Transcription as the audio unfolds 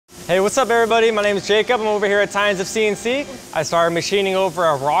Hey, what's up everybody? My name is Jacob. I'm over here at TITANS of CNC. I started machining over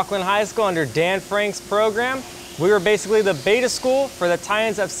at Rockland High School under Dan Frank's program. We were basically the beta school for the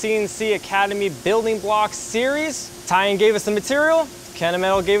TITANS of CNC Academy Building Blocks series. Titan gave us the material,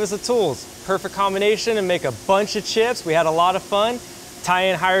 Kennametal gave us the tools. Perfect combination to make a bunch of chips. We had a lot of fun.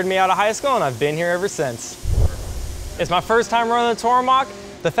 Titan hired me out of high school and I've been here ever since. It's my first time running the Tormach.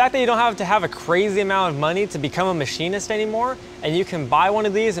 The fact that you don't have to have a crazy amount of money to become a machinist anymore, and you can buy one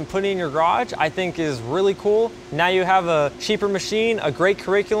of these and put it in your garage, I think is really cool. Now you have a cheaper machine, a great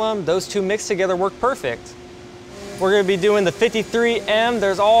curriculum, those two mixed together work perfect. We're gonna be doing the 53M.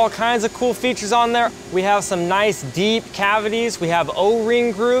 There's all kinds of cool features on there. We have some nice deep cavities. We have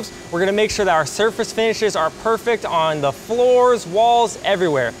O-ring grooves. We're gonna make sure that our surface finishes are perfect on the floors, walls,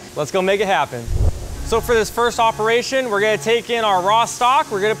 everywhere. Let's go make it happen. So for this first operation, we're gonna take in our raw stock.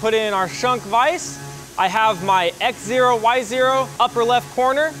 We're gonna put in our shunt vise. I have my X0, Y0 upper left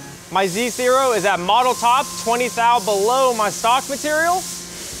corner. My Z0 is at model top, 20 thou below my stock material.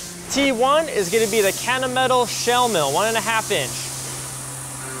 T1 is gonna be the Kennametal shell mill, 1.5 inch.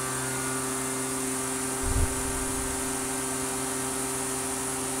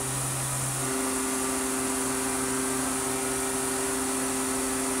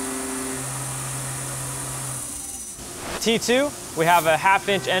 T2, we have a 1/2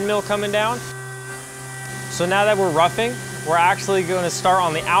 inch end mill coming down. So now that we're roughing, we're actually going to start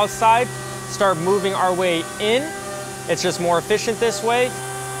on the outside, start moving our way in. It's just more efficient this way.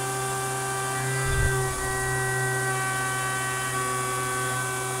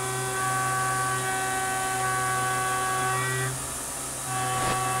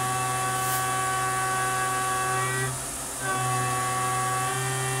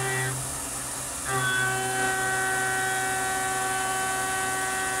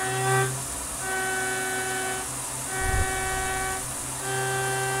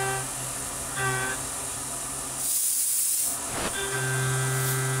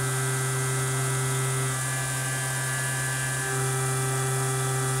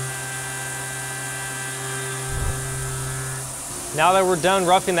 Now that we're done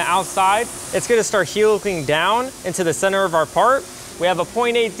roughing the outside, it's gonna start helicing down into the center of our part. We have a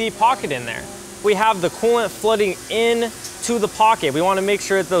 0.8 deep pocket in there. We have the coolant flooding in to the pocket. We wanna make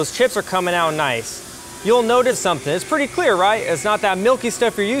sure that those chips are coming out nice. You'll notice something, it's pretty clear, right? It's not that milky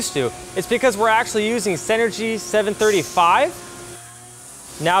stuff you're used to. It's because we're actually using Synergy 735.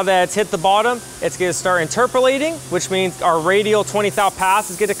 Now that it's hit the bottom, it's gonna start interpolating, which means our radial 20 thou pass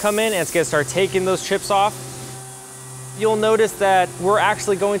is gonna come in and it's gonna start taking those chips off. You'll notice that we're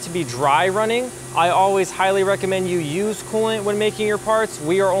actually going to be dry running. I always highly recommend you use coolant when making your parts.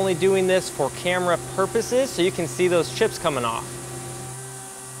 We are only doing this for camera purposes, so you can see those chips coming off.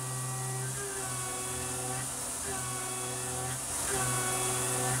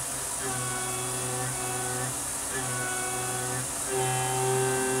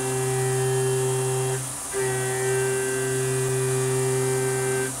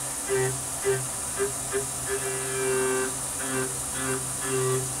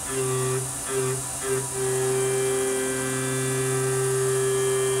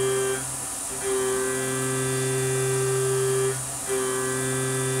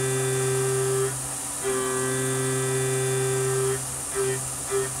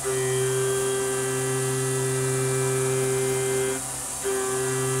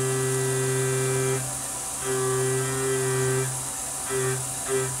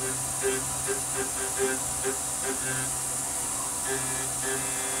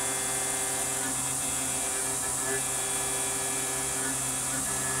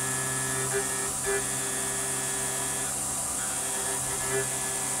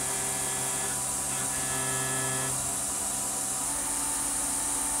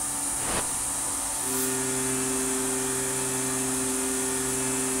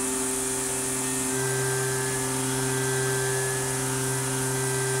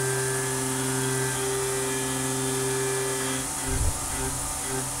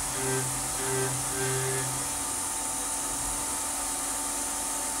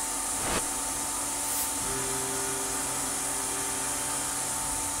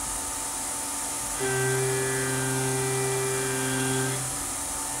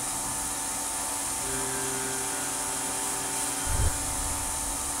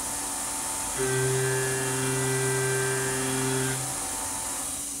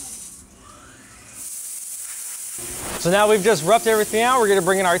 So now we've just roughed everything out. We're gonna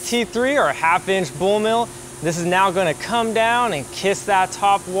bring in our T3, our 1/2 inch bull mill. This is now gonna come down and kiss that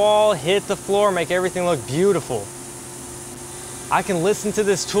top wall, hit the floor, make everything look beautiful. I can listen to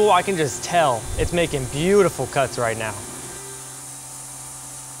this tool, I can just tell it's making beautiful cuts right now.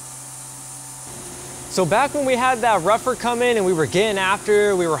 So back when we had that rougher come in and we were getting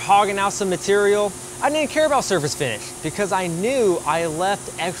after, we were hogging out some material, I didn't care about surface finish because I knew I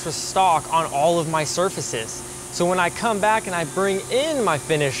left extra stock on all of my surfaces. So when I come back and I bring in my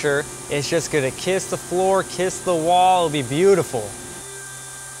finisher, it's just gonna kiss the floor, kiss the wall, it'll be beautiful.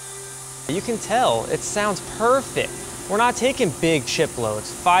 You can tell, it sounds perfect. We're not taking big chip loads.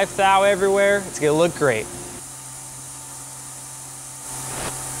 5 thou everywhere, it's gonna look great.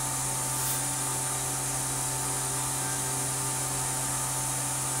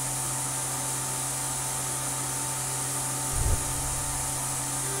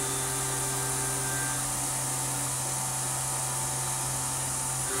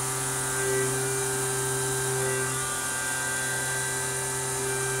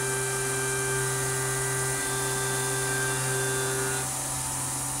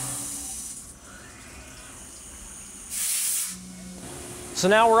 So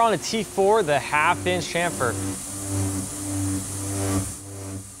now we're on a T4, the 1/2-inch chamfer.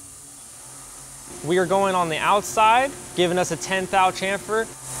 We are going on the outside, giving us a 10 thou chamfer.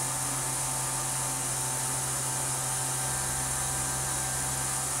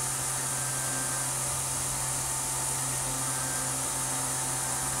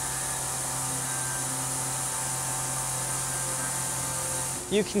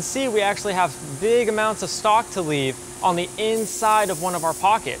 You can see we actually have big amounts of stock to leave on the inside of one of our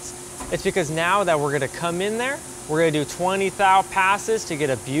pockets. It's because now that we're gonna come in there, we're gonna do 20 thou passes to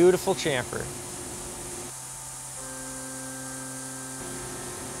get a beautiful chamfer.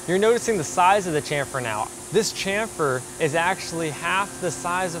 You're noticing the size of the chamfer now. This chamfer is actually half the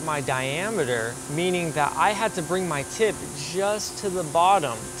size of my diameter, meaning that I had to bring my tip just to the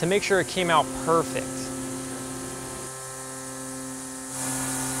bottom to make sure it came out perfect.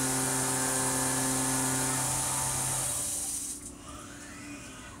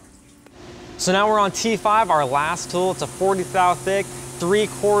 So now we're on T5, our last tool. It's a 40 thou thick,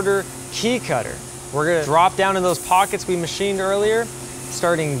 3/4 key cutter. We're gonna drop down in those pockets we machined earlier,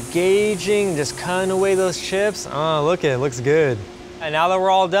 start engaging, just cutting away those chips. Oh, look at it, looks good. And now that we're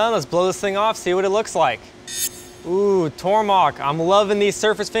all done, let's blow this thing off, see what it looks like. Ooh, Tormach, I'm loving these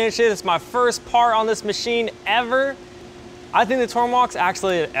surface finishes. It's my first part on this machine ever. I think the Tormach's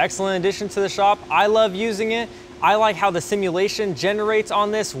actually an excellent addition to the shop. I love using it. I like how the simulation generates on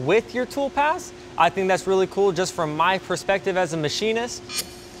this with your tool pass. I think that's really cool just from my perspective as a machinist.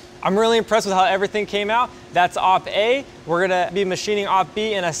 I'm really impressed with how everything came out. That's Op A. We're gonna be machining Op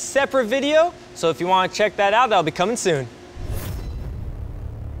B in a separate video. So if you wanna check that out, that'll be coming soon.